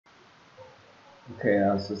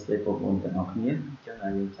Okay, so stay for one thing of here. Chắc là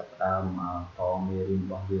những chập có nghe riêng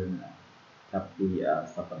bao nhiêu là chập thì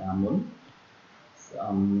sắp muốn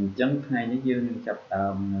chẳng hay như dương chập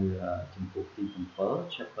người chính phủ khi thành phố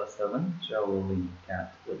chapter 7 traveling cat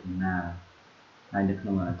with na hay được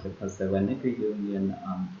nông chapter 7 ấy cái dương nhiên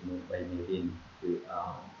một bài nghe riêng từ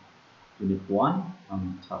unit 1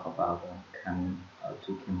 talk about come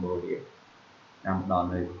to Cambodia làm đòn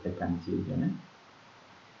người để cần chịu cho nó.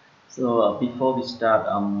 So before we start,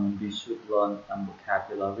 we should learn some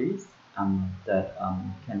vocabularies that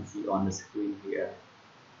you can see on the screen here.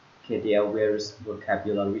 Okay, there are various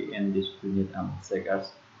vocabulary in this unit. Such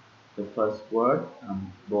the first word,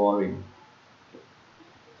 boring.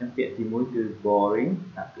 Trong việc thì mỗi từ boring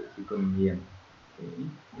là từ chỉ còn nhiều. Okay,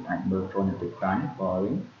 ảnh mở phonetic line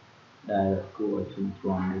boring. Là của chung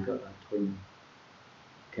tròn này gọi là twin.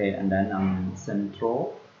 Okay, and then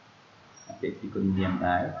central. Việc chỉ còn nhiều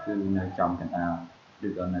đấy từ nơi trong cái nào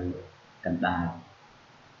được ở nơi cạnh đài.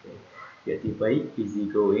 Việc thì với easy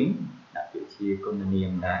going là việc chỉ còn nhiều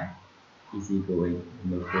đấy easy going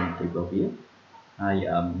mở phonetic vào viết. Hay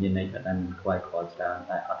như này các anh quay khó tràn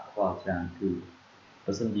tại ắt khó tràn từ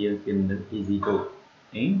person dương tìm được easy go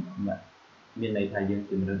ấy mà bên này thay dương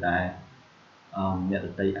tìm được đại nhận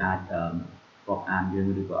được tay ai có an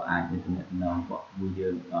dương được có ai internet nó có mùi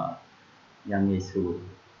dương yang nghe xuống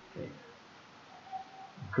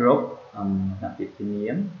group là việc kinh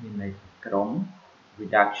nghiệm bên nàyក្រុម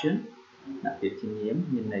reduction là việc kinh nghiệm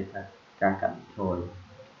bên này làการกัดthôi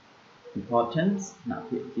importance là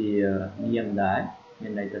việc gì nghiêm đại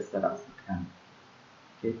bên này là rất sẵn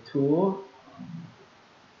cái tour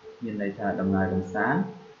bên này là đầm nai đầm sáng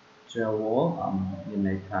travel bên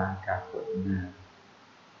này là cả quận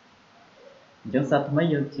chúng ta mấy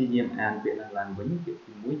dân chi nghiêm an việc làm với những việc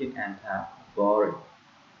thì mũi dân an là boring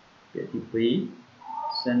việc thì phí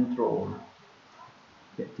central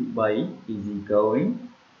việc thứ 7 easy going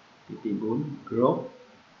việc thứ 4 group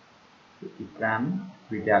việc thứ 5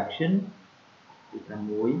 reduction việc thứ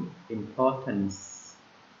 6 importance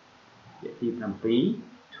việc thứ 7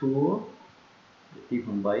 tour việc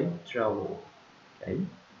thứ 7 travel đấy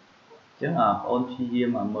chứ ôn chi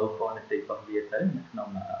nghiêm mà mơ phonetic bằng việc tới nó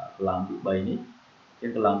là làm bị bầy ní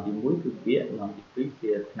chứ làm bị mũi cứ biết làm bị phí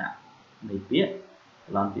kia nặng này biết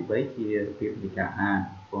làm bị bấy thì việc thì cả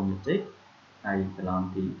phonetic hay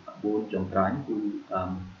làm thì 4 trong cái của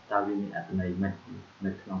ta viên này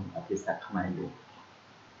mình không ở phía sát này được.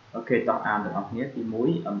 Ok, tao được học nhé thì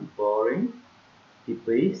mũi boring thì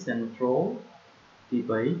phí central thì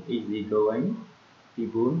phí easy going thì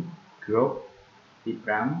 4 group thì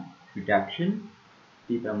 5 reduction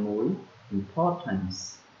thì 6 importance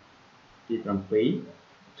thì 7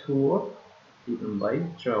 tour thì 7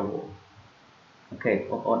 travel.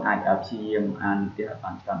 Ok, on ai FGM and the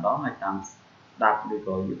advanced đó hay tam đáp được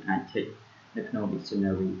rồi you can check the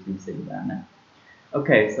dictionary in saying that.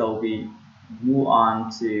 Okay, so we move on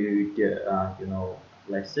to the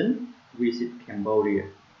lesson. Visit Cambodia,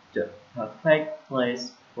 the perfect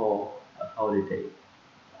place for a holiday.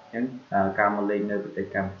 Những cảm ơn lên nơi để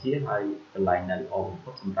Campuchia hay lại nơi ổn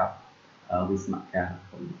cóសម្រាប់វិស្មការ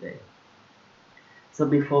holiday. So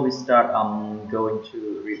before we start, I'm going to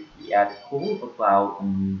read the article about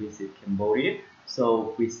visit Cambodia. So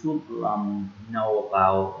we should know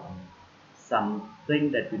about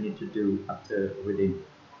something that we need to do after reading.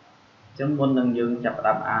 Trong môn năng dương chập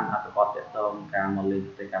đáp án ở tập bọt tông cả một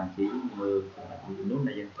lần tới cảm chí mơ lúc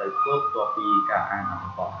này dân tới cốt của vì cả an ở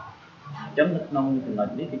tập bọt chấm nước nông thì nói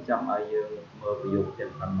biết cái trong ở dương mơ ví dụ trên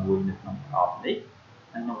phần mùi nước nông ọp đấy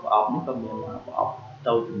anh nông ọp nó có miệng mà ọp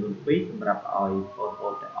tàu từ mương phí thì mà đập ỏi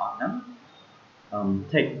ồn để ọp nắng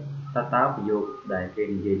thích ta táo ví dụ để cái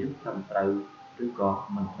gì những thầm tựឬក៏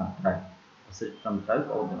មិនត្រឹមត្រូវsựត្រឹមត្រូវ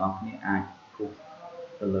បងប្អូនគ្នាអាចគូស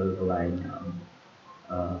ទៅលើកន្លែង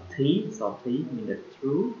T so T mean that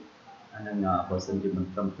true អានឹងបើសិនជាមិន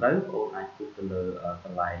ត្រឹមត្រូវបងប្អូនអាចគូសទៅលើក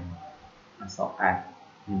ន្លែងអក្សរ F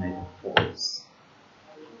mean that false.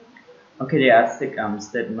 Okay, there are 6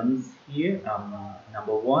 statements here.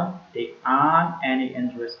 Number 1, there aren't any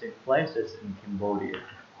interesting places in Cambodia.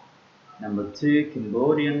 Number 2,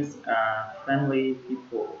 Cambodians are friendly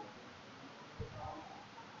people.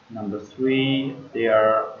 Number 3, there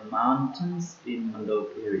are mountains in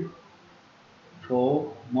Mandaluyong.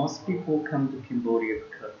 4, most people come to Cambodia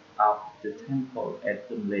because of the temple at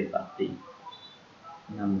Tumlebati.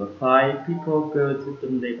 Number 5, people go to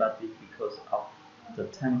Tumlebati because of the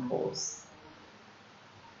temples.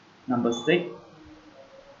 Number 6,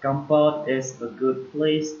 Kampot is a good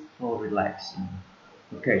place for relaxing.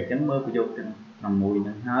 Okay, chẳng mơ ví dụ trên nằm mùi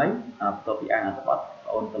nắng hái tôi bị ăn ở tập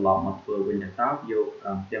ôn từ lọ một vừa bên nhà táo vô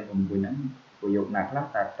tiền vùng mùi nắng của dụng nạc lắc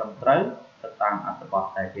tại trong trớ tất tăng ở tập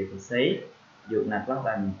bọt tại kia của xế dụng nạc lắc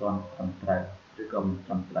tại mình toàn trong trớ chứ còn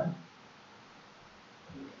trong trớ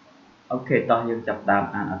ok tao dương chập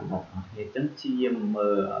đàm ăn ở tập bọt thì chân chiêm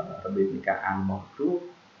mơ đặc biệt như cả ăn một chút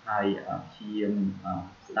hay chiêm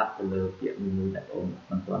đắp từ lừa kiện người đại ổn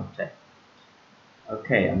hoàn toàn chạy.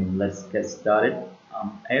 Okay, let's get started.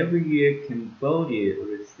 Every year, Cambodia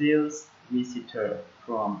receives visitors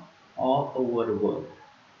from all over the world.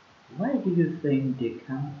 Why do you think they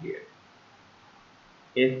come here?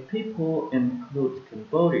 If people include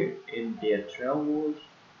Cambodia in their travels,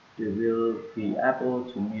 they will be able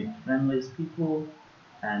to meet friendly people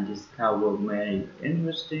and discover many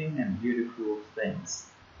interesting and beautiful things.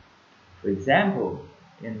 For example,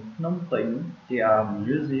 in Phnom Penh, there are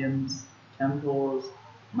museums, temples,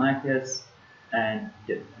 markets, and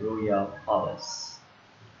the royal palace.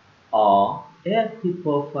 Or if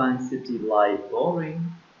people find city life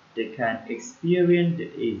boring, they can experience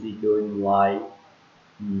the easygoing life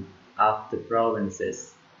of the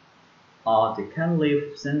provinces. Or they can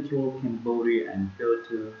leave central Cambodia and go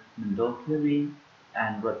to Mandalkiri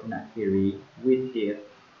and Ratanakiri with their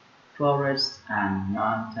forests and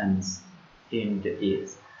mountains in the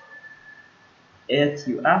east. If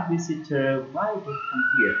you ask visitors why they come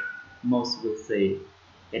here, most will say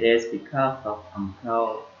it is because of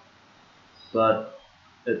Angkor. But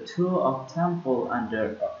a tour of temple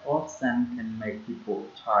under a hot sun can make people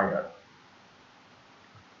tired.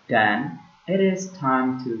 Then it is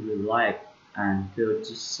time to relax and go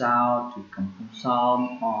to south to Kampong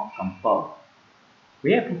Som or Kampong,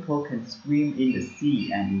 where people can swim in the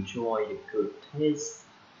sea and enjoy the good taste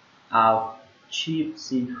of cheap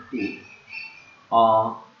seafood.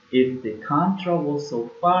 Or if they can't travel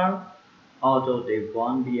so far, although they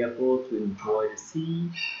won't be able to enjoy the sea,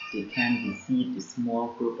 they can visit a small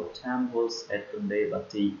group of temples at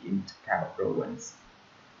Arunwatey in Chap province.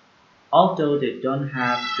 Although they don't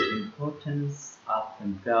have the importance of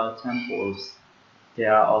Angkor temples, they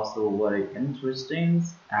are also very interesting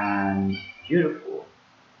and beautiful.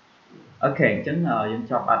 Okay, chúng dân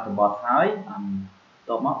cho bạn từ bọt thái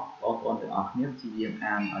tôi móc ôn từ ọc nhất chi viên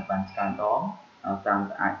an ở bàn tràn đó tam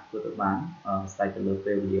ảnh của tụi bạn sai từ lượt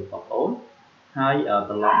về việc bọt ổn hai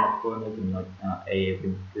từ lọt một cô nơi trường nội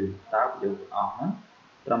bình từ táo dụng ọc á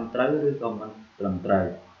trầm trớឬcòn mình trầm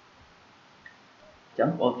trời chấm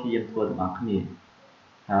ôn chi viên của tụi ọc nhiều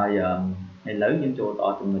hai hay lớn những chỗ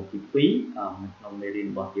đó trường nội chi phí mình không mê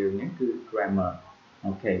riêng bọt dương những cứ grammar.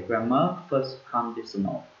 Okay, grammar first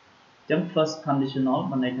conditional. Chấm first conditional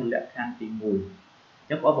มัน này លក្ខខណ្ឌទី1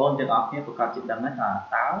 ចឹងបងប្អូនទាំងអស់គ្នាប្រកាសជាដឹងហើយថា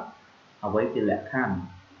តើអ្វីជាលក្ខខណ្ឌ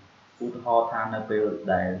ឧទាហរណ៍ថានៅពេល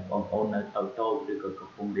ដែលបងប្អូននៅតូចៗឬក៏កំ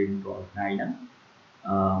ពុងរៀនរាល់ថ្ងៃហ្នឹង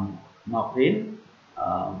មករៀន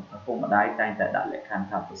ឪពុកម្ដាយតែងតែដាក់លក្ខខណ្ឌ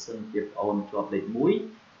ថាប្រសិនជាបងប្អូនជាប់លេខ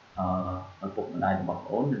1ឪពុកម្ដាយរបស់បង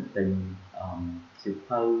ប្អូននឹងទិញសៀវ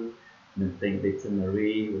ភៅនឹងទិញ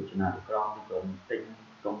dictionary វចនានុក្រមឬក៏ទិញ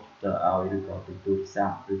computer ឲ្យឬក៏ទិញទូរស័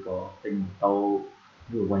ព្ទឬក៏ទិញម៉ូតូ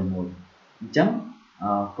ឬអ្វីមួយអញ្ចឹង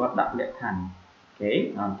គាត់ដាក់លក្ខខណ្ឌ okay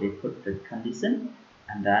they put the condition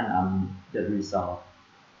and then the result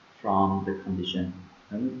from the condition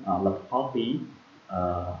ហ្នឹងលទ្ធផលពី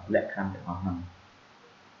លក្ខខណ្ឌទាំងអស់ហ្នឹង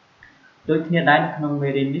ដូចគ្នាដែរនៅក្នុងមេ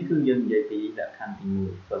រៀននេះគឺយើងនិយាយពីលក្ខខណ្ឌទី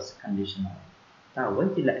1 first conditional តើអ្វី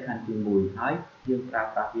ជាលក្ខខណ្ឌទី1ហើយយើងប្រើ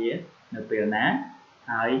ប្រាស់វានៅពេលណា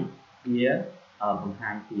ហើយវាបង្ហា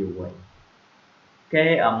ញពីអ្វី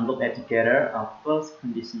Okay, look at together. First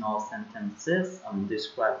conditional sentences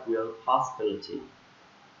describe real possibility.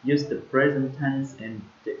 Use the present tense in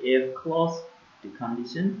the if clause, the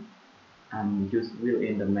condition, and use will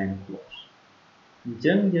in the main clause. អញ្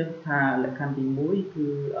ចឹងយើងថាលក្ខខណ្ឌទី1គឺ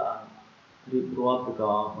រៀបរាប់ឬ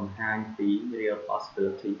ក៏បង្ហាញពី real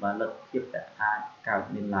possibility បានលទ្ធភាពដែលអាចកើត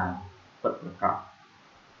មានឡើងពិតប្រាកដ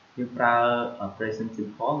យើងប្រើ present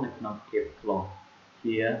simple នៅក្នុង if clause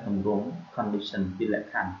ជាទម្រង់ condition ពីលក្ខ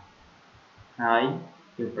ខណ្ឌហើយ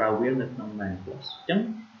យើងប្រើវានៅក្នុង main clause អញ្ចឹង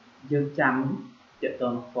យើងចាំទាក់ទ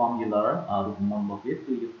ង formula រូបមន្តរបស់វា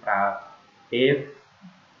គឺយើងប្រើ if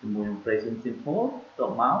ជាមួយនឹង present simple ត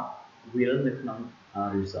មក will នៅក្នុង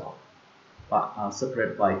result បាទ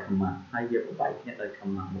separate by comma ហើយវាប្របែកគ្នាដោយ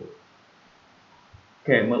comma មួយ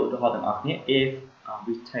Okay មើលឧទាហរណ៍ទាំងអស់គ្នា if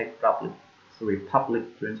we take public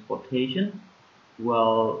transportation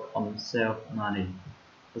well on save money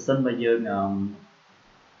ប្រសិនបើយើង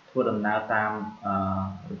ធ្វើដំណើរតាម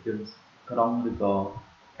រថយន្តក្រុងឬក៏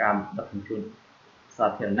ការដឹកជញ្ជូនសា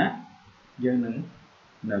ធារណៈយើងនឹង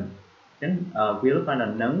អញ្ចឹង will បានតែ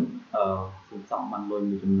នឹងសន្សំបានលុយ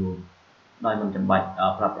មួយចំនួនដោយមិនចាំបាច់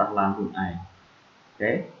ប្រើប្រាស់ឡានខ្លួនឯង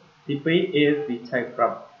Okay ទី2 if we take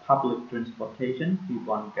public transportation we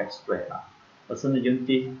won't get straight up បើសិនជាយើង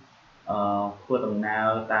ជិះធ្វើដំណើរ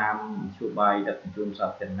តាមមធ្យោបាយដឹកជញ្ជូនសា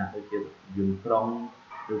ធារណៈដូចជាយន្តក្រុង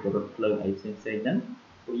ឬក៏រថភ្លើងអីផ្សេងៗហ្នឹង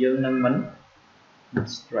ពួកយើងនឹងមិន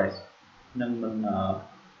stress នឹងមិន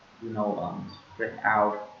stress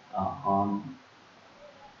out on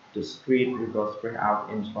the street because stress out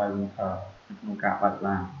in driving car ក្នុងការបើក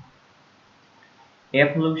ឡាន Air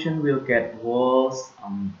pollution will get worse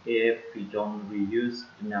if we don't reduce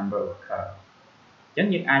the number of cars អញ្ចឹង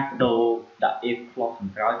យើងអាចបដូរដាក់ if clause ខា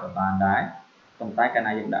ងក្រោយក៏បានដែរប៉ុន្តែកាល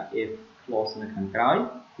ណាយើងដាក់ if clause នៅខាងក្រោយ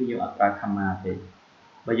គឺយើងអត់ប្រើ comma ទេ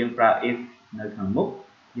បើយើងប្រើ if នៅខាងមុខ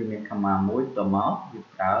យើងមាន comma មួយតមកយើង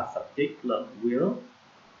ប្រើ subject plus will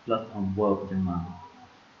plus verb អញ្ចឹងមក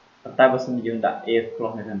ប៉ុន្តែបើសិនជាយើងដាក់ if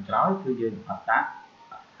clause នៅខាងក្រោយគឺយើងអត់ដាក់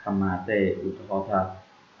comma ទេឧទាហរណ៍ថា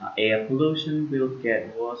air pollution will get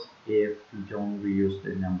worse if we don't reduce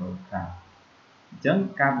the number of cars អញ្ចឹង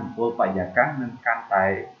ការបំពុលបរិយាកាសនឹងកាន់តែ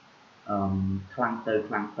ខ្លាំងទៅ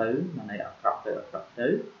មានន័យអាក្រក់ទៅ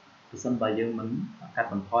ប្រសិនបើយើងមិនកាត់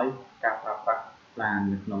បន្ថយការប្រើប្រាស់ឡាន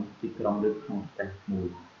នៅក្នុងទីក្រុងឬក្នុងប្រទេសមួយ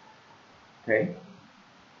អូខេអ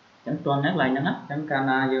ញ្ចឹងតោះនេះឡើងហ្នឹងអញ្ចឹងកាល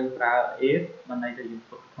ណាយើងប្រើ if មានន័យថាយើង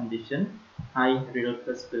put condition ហើយ real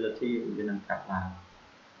possibility វានឹងកាត់ឡើង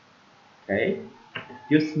អូខេ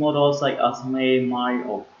Use models like as may, might,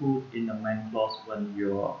 or could in the main clause when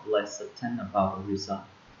you're less certain about the result.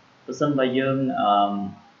 ប្រសិនបើយើង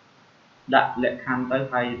ដាក់លក្ខខណ្ឌទៅ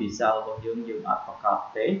ហើយ result របស់យើងអត់ប្រកប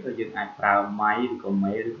ទេគឺយើងអាចប្រើ might ឬក៏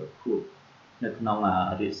may ឬក៏ could នៅក្នុង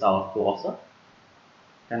result clause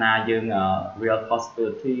កាលណាយើង real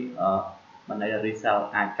possibility មានន័យថា result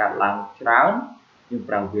អាចកើតឡើងច្រើនយើង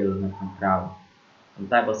ប្រើ will នៅខាងក្រោយប៉ុន្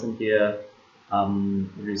តែបើសិនជា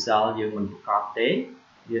result យើងមិនប្រកបទេ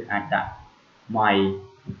យើងអាចដាក់ might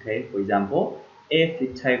okay for example if we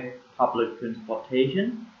take public transportation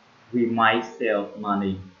we might save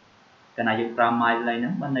money កាលណាយើងប្រើ might ឡើងហ្នឹ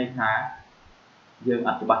ងបានន័យថាយើងអ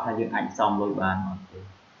ត់ច្បាស់ថាយើងអាចសំលុយបានអត់ទេ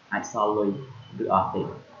អាចសល់លុយឬអត់ទេ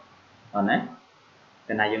អត់ណា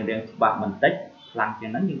កាលណាយើងរៀនច្បាស់បន្តិចខ្លាំងជាង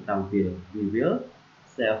ហ្នឹងយើងត្រូវ we will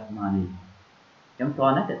save money អញ្ចឹងតោះ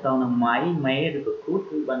ណាតើតើនឹង might may ឬក៏ could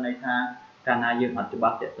គឺបានន័យថាកាលណាយើងអត់ច្បា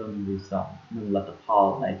ស់តើទៅនឹង result នឹងលទ្ធផល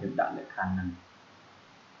ដែលយើងដាក់លក្ខខណ្ឌហ្នឹង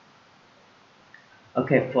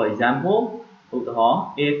Okay for example ឧទាហរណ៍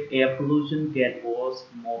if air pollution get worse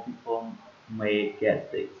more people may get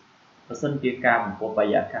sick បើសិនជាការបំពុលបរិ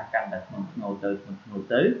យាកាសកាន់តែធ្ងន់ធ្ងរទៅអញ្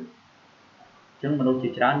ចឹងមនុស្សជា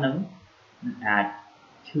ច្រើននឹងអាច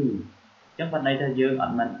ឈឺអញ្ចឹងបានន័យថាយើងអ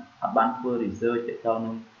ត់បានធ្វើ research ទៅនឹ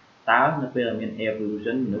ងតើនៅពេលដែលមាន air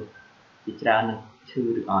pollution មនុស្សជាច្រើននឹងឈឺ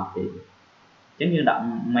ឬអត់ទេអញ្ចឹងយើងដាក់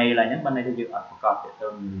mail ឡើងហ្នឹងបានន័យថាយើងអត់ប្រកបទៅនឹ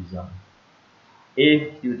ង result if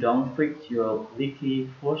you don't fix your leaky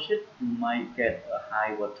faucet you might get a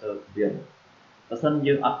high water bill បើសិន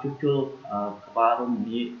យើងអត់ជួសជុលក្បាល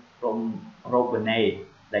រ៉ូបណេ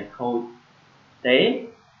ដែលខូចទេ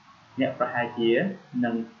អ្នកប្រហែលជា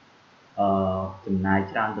នឹងចំណាយ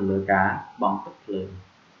ច្រើនទៅលើការបង់ទឹកភ្លើង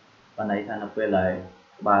បានន័យថានៅពេលដែល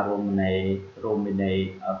ក្បាលរ៉ូបណេ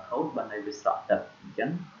ខូចបានន័យវាស្រក់ទឹកអញ្ចឹង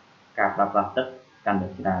ការប្រើប្រាស់ទឹកកាន់តែ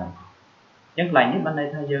ច្រើនអញ្ចឹងកន្លែងនេះបានន័យ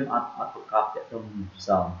ថាយើងអត់ប្រកបទៅនឹងផ្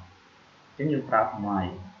សំអញ្ចឹងយើងប្រើ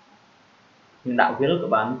might យើងដាក់ will ក៏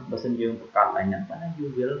បានបើសិនយើងប្រកបឡើងហ្នឹងបាន you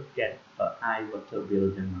will get a high water bill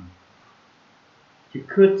ចឹងមក You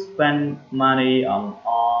could spend money on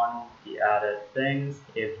the other things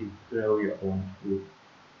if you grow your own food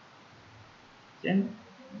អញ្ចឹង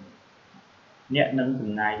អ្នកនឹង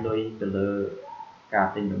ចំណាយលុយទៅលើការ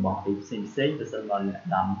ទិញរបស់អីផ្សេងៗបើសិនបើអ្នក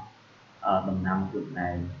ដាំដំណាំខ្លួនឯ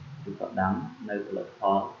ងឬក៏ដាំនៅផលិតផ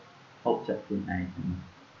លហូបចុកខ្លួនឯង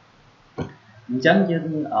អញ្ចឹងយើង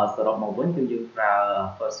សរុបមកវិញគឺយើងប្រើ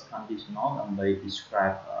first conditional ដើម្បី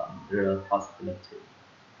describe real possibility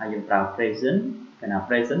ហើយយើងប្រើ present កាលណា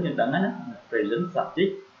present យើងដឹងណា present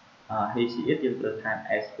subject he she it យើងត្រូវថែម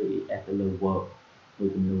s ឬ es ទៅលើ verb មួយ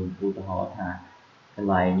ចំនួនឧទាហរណ៍ថាកន្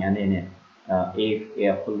លែងនេះ if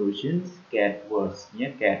air pollution get worse នេះ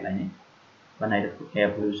get ឡើងនេះបានន័យថា air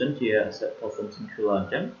pollution ជា person singular អ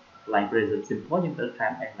ញ្ចឹងកន្លែង present simple យើងត្រូវថែ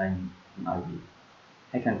ម s ឡើងឲ្យវា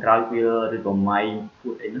ហើយខាងក្រោយ will ឬក៏ might พู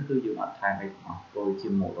ดអីហ្នឹងគឺយើងអត់ថែមអីទាំងអស់ព្រោះជា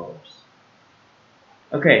modals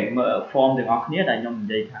អូខេមើល form ទាំងអស់គ្នាដែលខ្ញុំនិ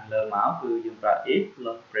យាយខាងលើមកគឺយើងប្រើ if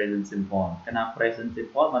plus present simple កាលណា present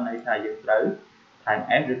simple បានន័យថាយើងត្រូវថែម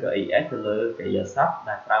s ឬក៏ es ទៅលើកិរិយាសព្ទ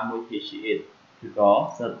ដែលប្រើមួយ he she it ឬក៏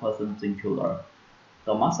third person singular ត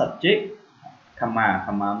មក subject comma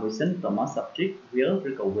មួយសិនតមក subject will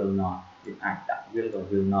ឬក៏ will not យើងអាចដាក់ will ឬក៏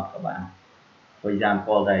will not ក៏បាន For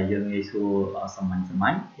example ដែលយើងងាយស្រួលសាមញ្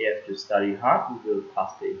ញ if you study hard you will pass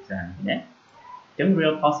the exam ណាអញ្ចឹ Chẳng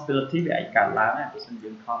real possibility bị ảnh cả lá này tôi xin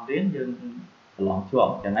dùng con đến dương lòng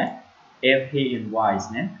chuộng chẳng ấy if he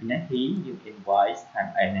invites nè thì nè he you invite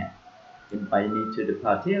thằng ấy nè invite me to the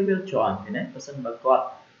party I will join thì nè tôi xin bật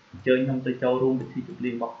quạt chơi nhom tôi châu room thì chụp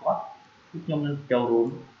liên bật quạt nhom lên châu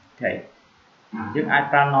room okay nhưng ai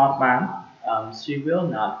cannot bán she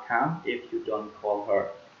will not come if you don't call her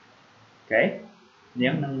okay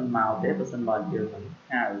nếu mình màu để tôi xin vào dương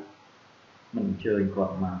mình chơi quạt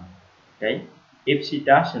mà okay if she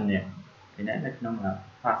doesn't nè thì nè nó là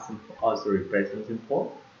past simple present simple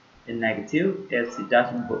in negative if she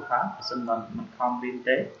doesn't work hard person mình không biên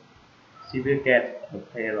tế she will get a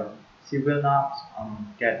pay rise she will not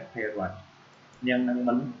get a pay rise nhưng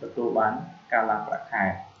mình tụi bán cả là cả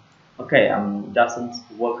hai okay doesn't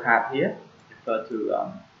work hard here refer to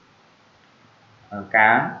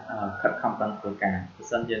cá khất không tăng phơi cá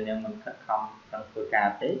person nhưng mình khất không tăng phơi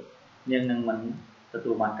cá tế nhưng mình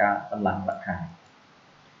tụi bán cả tầm lặng cả hai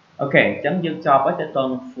okay, chấm dứt cho với cái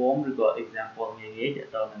tôn form rồi có example như thế để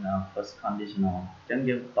tôn là first conditional chấm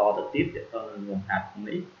dứt to được tiếp để tôn là nguồn hạt của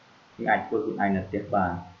Mỹ thì ảnh của tụi anh là tiếp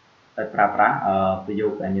bàn tại pra ví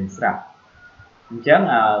dụ là nhân sạp chấm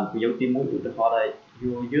ví dụ tìm mũi của họ là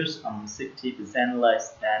you use 60% less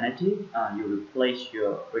energy you replace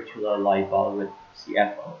your regular light bulb with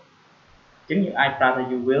CFO chấm dứt ai pra là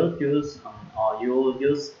you will use or you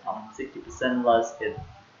will use 60% less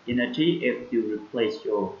energy if you replace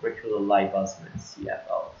your regular light bulbs with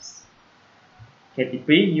CFLs. KTP,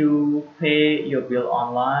 you pay your bill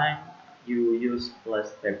online, you use less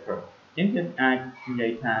paper. Chính thức ai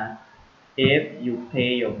vậy thà if you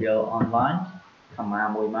pay your bill online, comma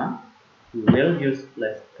môi má, you will use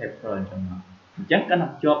less paper trong đó. Chắc cái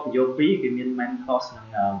nạp job vô phí cái miền main cost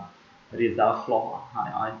năng result flow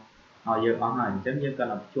hỏi giờ hỏi chấm như cái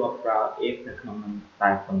nạp job vào if nó không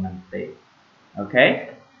tài phần năng tế. Okay.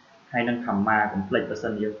 Hay năng comma complete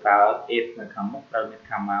person dương vào if nó không mất đâu mình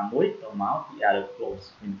comma muối tổ máu thì được close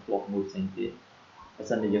mình close mùi sinh tiết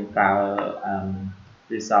person thì dương vào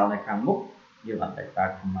result này không mất dương ở tại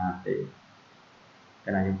vào comma thì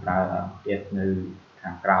cái này dương vào if như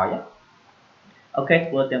hàng cào á ok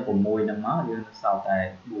vừa tiền của mùi nằm máu dương sau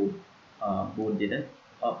tại buồn gì đấy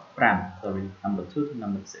pram sorry number 2 to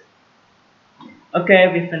number 6 okay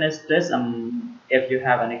we finished this if you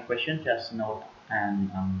have any question just note and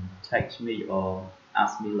text me or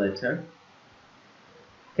ask me later.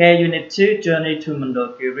 Okay, Unit 2, Journey to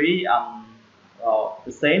Mandaluyong.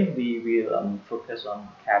 The same, we will focus on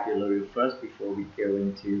vocabulary first before we go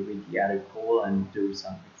into read the article and do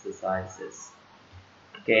some exercises.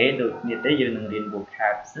 Okay, đầu tiên tới giờ mình điền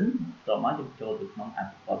vocab xin, rồi mới chúng tôi được mong ăn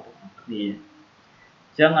vào một kia.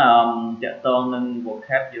 Chẳng chợ to nên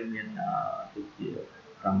vocab giờ mình được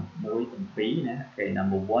cầm mũi cầm phí nè. Okay,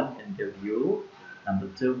 number 1 interview. Number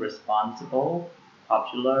 2, responsible,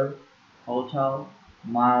 popular, hotel,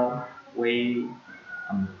 mile, way,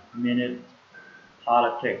 minute,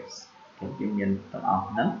 politics. Okay, dùng miền tổng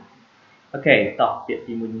ảo nè. Okay, tập việc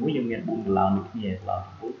thì mình muốn dùng miền buồn làm được nhiều, làm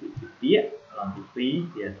bố tự tiết, làm tự phí,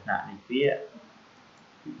 tiền nạn đi phía,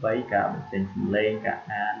 bấy cả một tên lên cả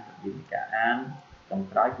an, dùng cả an, trong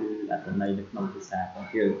cáiគឺអត្ថន័យនៅក្នុងភាសារបស់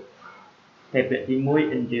យើងតែពាក្យទី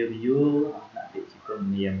1 interview ដាក់ពាក្យជាគុណ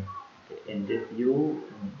នាម interview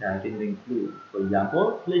that include for example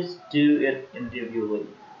please do it individually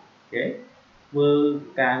okay ធ្វើ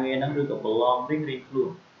ការងារហ្នឹងឬក៏ប្រឡងវិញរៀងខ្លួន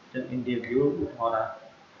ចឹង interview ឧទាហរណ៍ថា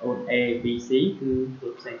on A B C គឺធ្វើ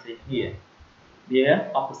ផ្សេងៗគ្នាវា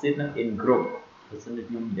opposite នឹង in group បើសិនជា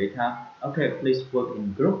ខ្ញុំនិយាយថា okay please work in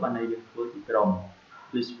group អានេះយើងធ្វើជាក្រុម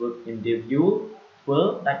please work individual ធ្វើ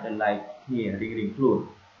ដាច់ដោយឡែកគ្នារៀងខ្លួន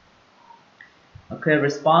Okay,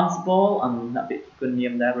 responsibleដាក់ពាក្យគុណនា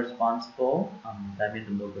មដែរ responsible ដែលមាន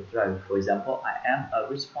ទំនួលខុសត្រូវ For example, I am a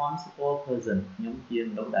responsible person ខ្ញុំជាម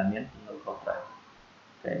នុស្សដែលមានទំនួលខុសត្រូវ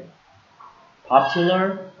Okay. Popular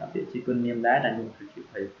ដាក់ពាក្យជាគុណនាមដែរដែលមានប្រជា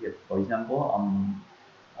ប្រិយភាព For example,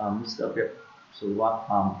 Mr. Suwat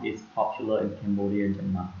is popular in Cambodia ចំ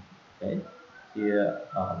ណាស់ Okay. ជា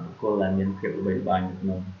បុគ្គលដែលមានភាពល្បីល្បាញនៅក្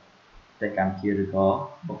នុងប្រទេសកម្ពុជាឬក៏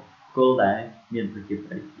បុគ្គលដែលមានប្រជា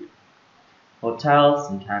ប្រិយភាព Hotel ស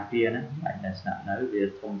ន្តាគារណាអាចដែលស្នាក់នៅវា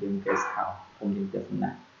ធំជាង guest house ធំជាងផ្ទះសំ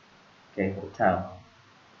ណាក់ Okay hotel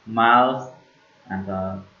miles and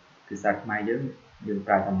ភាសាខ្មែរយើង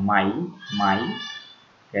ប្រើថាម៉ៃ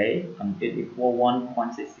Okay it equal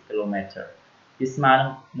 1.6 km វាស្មើនឹង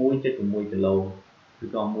 1.6 គីឡូឬ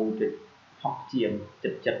ក៏ 1.6 ជាងចិ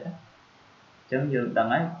ត្តណាអញ្ចឹងយើងដឹង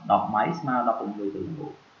ហើយ10ម៉ៃស្មើ16គីឡូ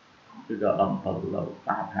ឬក៏17គីឡូ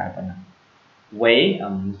តាមហៅប៉ុណ្ណា way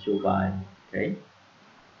ជួបាយ Okay.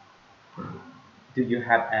 Do you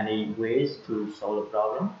have any ways to solve the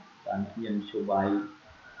problem? bạn nhìn số bài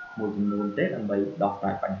một môn tết làm bài đọc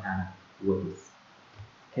lại bài hà words.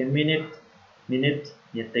 Okay, minute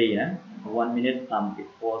như tỷ nè, 1 minute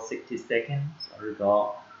equal 60 seconds rồi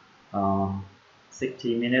có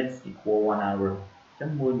 60 minutes equal 1 hour.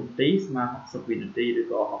 Chấm mùi một tí mà học xong vị tí rồi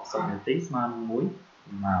có học xong một tí mà muối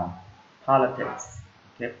màu. Politics.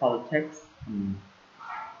 Okay, politics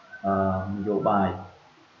vô bài.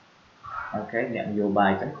 Okay, nhận vô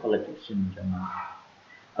bài các politician cho nó.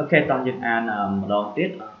 Okay, trong những an đón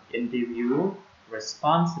tiết interview,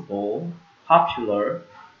 responsible, popular,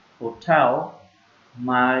 hotel,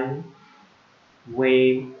 mile,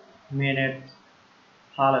 way, minute,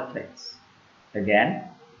 politics. Again,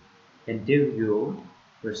 interview,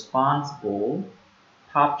 responsible,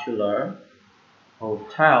 popular,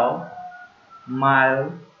 hotel, mile,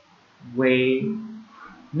 way,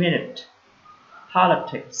 minute,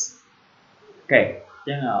 politics. Okay,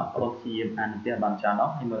 chứ là khi anh tiếp bàn trà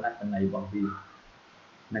nó hay mơ anh này bằng vì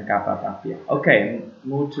nâng cao và đặc biệt. Okay,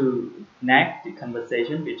 move to next the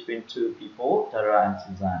conversation between two people, Tara and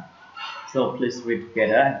Susan. So please read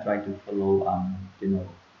together and try to follow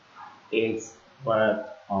each word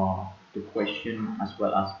or the question as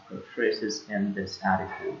well as the phrases in this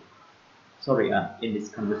article. Sorry, in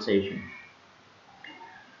this conversation.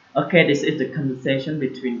 Okay, this is the conversation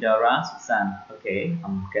between Dara and Susan. Okay,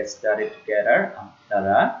 get started together.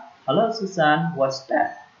 Dara, hello Susan, what's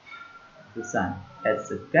that? Susan,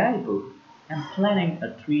 it's a guidebook. I'm planning a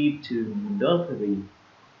trip to Mandalay.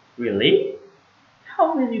 Really?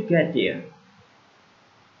 How will you get there?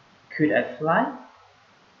 Could I fly?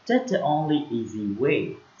 That's the only easy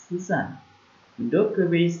way, Susan.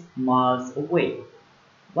 Mandalay is miles away.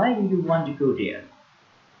 Why do you want to go there?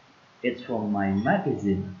 It's from my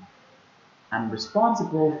magazine. I'm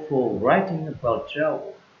responsible for writing about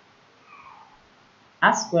travel.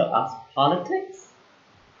 As well as politics?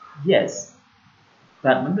 Yes,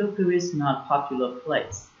 but Mandalay is not a popular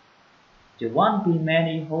place. There won't be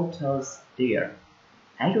many hotels there.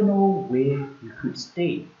 I don't know where you could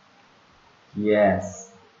stay.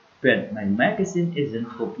 Yes, but my magazine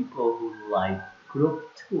isn't for people who like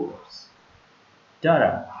group tours.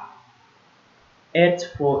 Dara, it's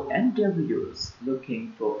for interviewers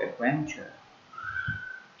looking for adventure.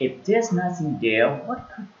 If there's nothing there, what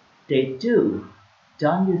could they do?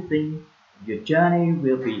 Don't you think your journey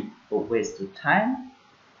will be a waste of time?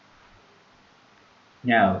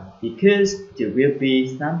 No, because there will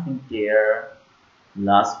be something there.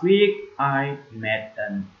 Last week I met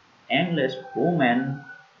an English woman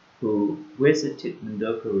who visited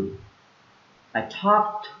Mandalay. I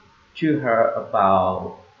talked to her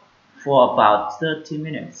for about 30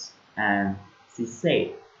 minutes and she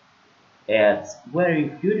said it's very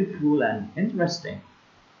beautiful and interesting.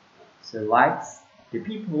 She likes the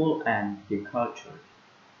people and the culture.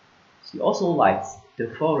 She also likes the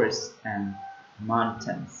forests and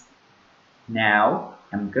mountains. Now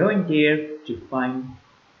I'm going there to find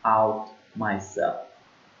out myself.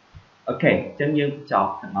 Okay, chân dương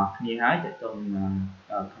chọc thằng ngọt như hái để tuần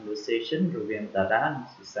conversation rồi viên ta đã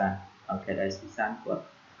Susan. Okay, that's Susan của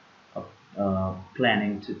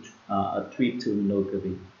planning to a trip to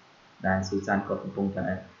Mandalay. Đang Susan có một công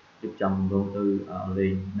thể được trong đầu tư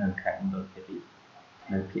lên nơi khác Mandalay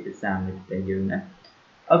nơi khi exam để đại dương đấy.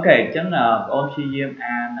 Okay, chân là ôn chi diêm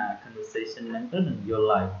an conversation nên rất là vô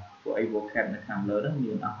lời của ai vocab nó khám lớn rất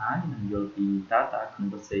nhiều nào hái nên vô thì ta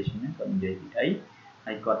conversation nó còn vậy thì ấy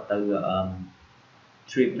hay có từ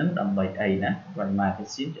trip nắng đầm bầy ấy nè rồi mà cái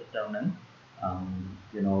xíu cho đâu nắng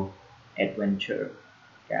adventure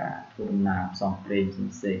cả thu đông nam song plane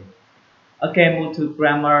some say. Okay, move to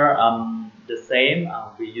grammar. The same.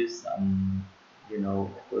 We use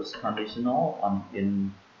first conditional in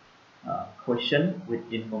question with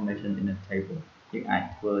information in a table. Nhưng ai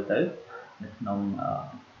vừa tới nông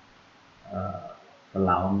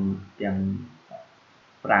lòng tiếng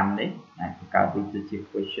pram đấy. Cả với the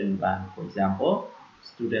question và for example,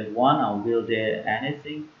 student 1 will there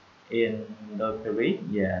anything in the career?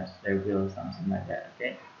 Yes, they will something like that.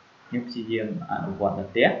 Okay. Nhưng chỉ riêng what là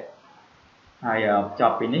tiếc. Hay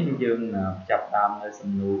chọc cái này dương chập đam nơi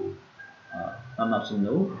sầm nụ not sầm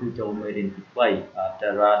nụคือโจมเรียนที่ไป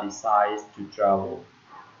Tara decides to travel.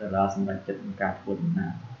 Tara សម្រាប់ចិត្តក្នុងការធ្វើដំណើ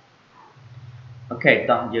រ Okay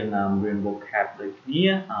តោះយើងរៀន vocab ដូចគ្នា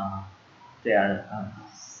there are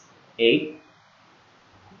 8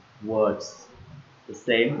 words the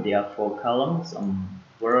same. There are 4 columns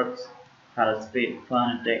words, participate,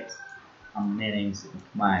 phonetics, meanings in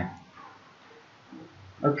Khmer.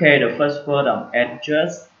 Okay, the first word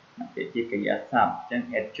adjust. Để chỉ cái giá sắp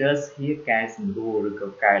chẳng adjust here cái sinh đua rồi có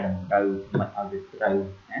cái đồng đầu mặt ở việc đầu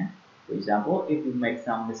For example, if you make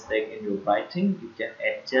some mistake in your writing, you just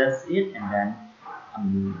adjust it and then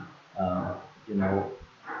uh, you know,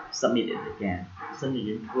 submit it again. Send it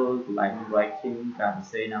into like writing can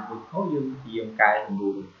say now we call you dùng cái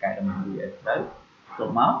đồng hồ vậy đấy.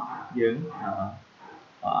 Rồi máu dương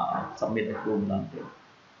submit a room lần nữa.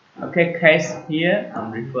 Okay, case here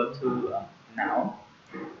refer to noun.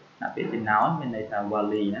 Now biết chữ noun bên đây là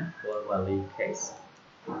vali nhé, vali case.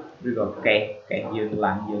 Rồi có cái dương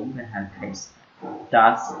lặng dương với hai case.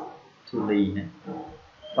 Does to lead.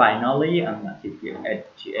 Finally,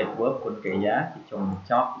 chỉ adverb con cái giá chỉ trong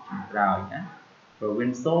chót chỉ trong rào nhé.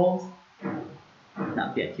 Provincials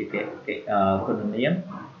nặng tiện chỉ cái con niệm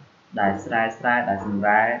đại sai đại sừng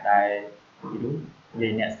ra đại gì đúng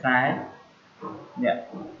gì nhẹ sai nhẹ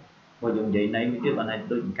và dùng gì này mới biết bạn này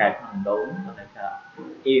tôi cái phần đấu là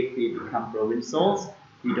if we become provincials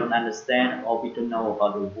we don't understand or we don't know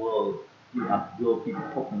about the world you have your people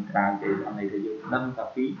talking around cái anh này thì dùng đâm cà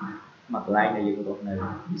phê mặt lại này dùng này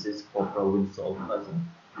this is called provincial person.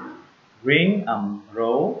 Ring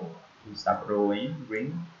roll you start rolling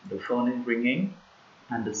ring the phone is ringing.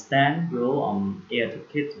 Understand will air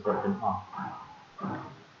ticket vật tình họ.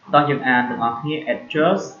 Tao dừng an từng ở here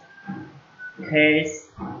adjust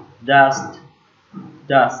case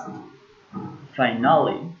dust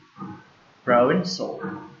finally provincial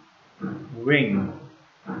ring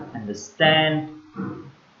understand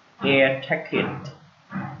air ticket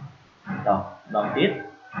đọc tiếp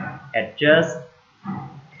adjust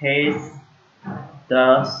case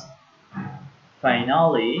dust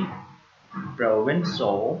finally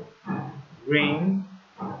provincial ring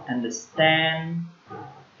understand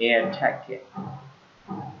air ticket.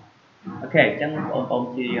 Okay, chẳng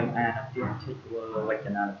ông chia a tiếng chữ vậy cho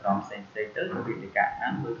nên from sense tới việc để cả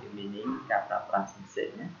án với chữ meaning cả from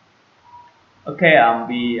sense nhé. Okay,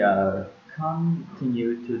 we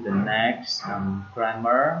continue to the next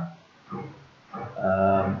grammar.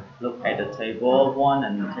 Look at the table 1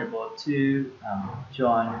 and table 2.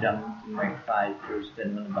 Join them to make 5 true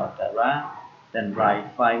statements about Dara. Then write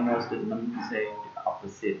 5 more statements saying the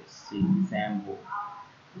opposite. See example.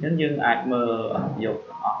 Nhân dân ai mơ dục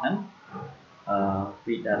họ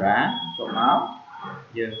vì Dara của máu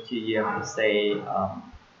dân chỉ say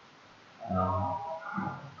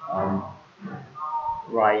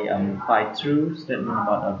write 5 true statements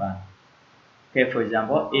about Dara. Okay, for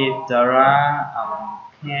example, if Dara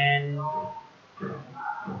can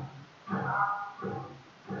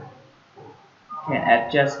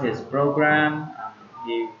adjust his program,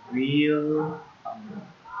 he will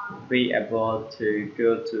be able to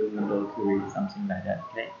go to Mandalay, something like that.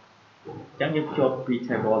 Okay. Chẳng giúp cho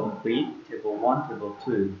table complete, table 1, table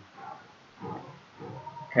 2.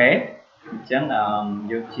 Okay. Chẳng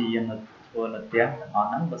dù chi nó thua nó tiếc, họ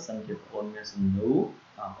nắng và sân chụp ôn với sân nú,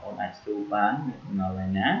 ôn ai su bán nào lại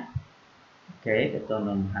ná. Okay, để tôi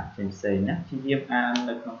làm hạt trên xe nhé. Chi diêm an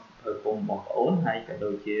là không thời cùng một ổn hay cả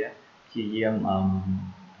đôi chia chi diêm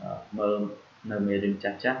mơ nơi mê rừng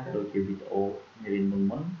chắc đôi chia video mê rừng mong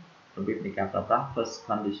muốn rồi biết để gặp đó first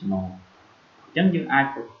conditional. Chẳng những ai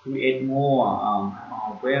có create more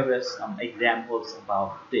various examples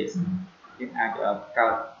about this. Những ai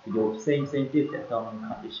có dùng same tiếp để tôi làm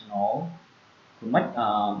conditional. Mất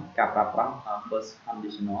gặp đó first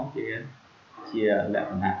conditional chia lại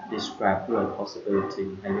là describe the possibility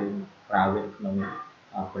hay là private economic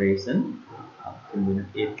operation kemudian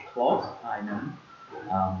if clause hay là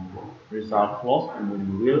result clause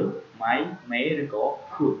kemudian will may có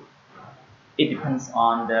could. It depends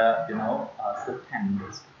on the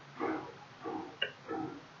circumstances.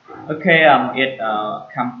 Okay, it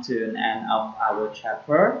come to an end of our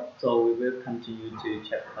chapter, so we will continue to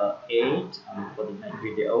chapter 8 for the next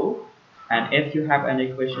video. And if you have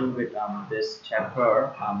any question with this chapter,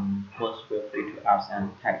 please feel free to ask and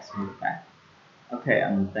text me back. Okay,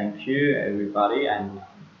 thank you everybody, and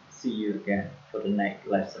see you again for the next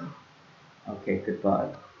lesson. Okay, goodbye.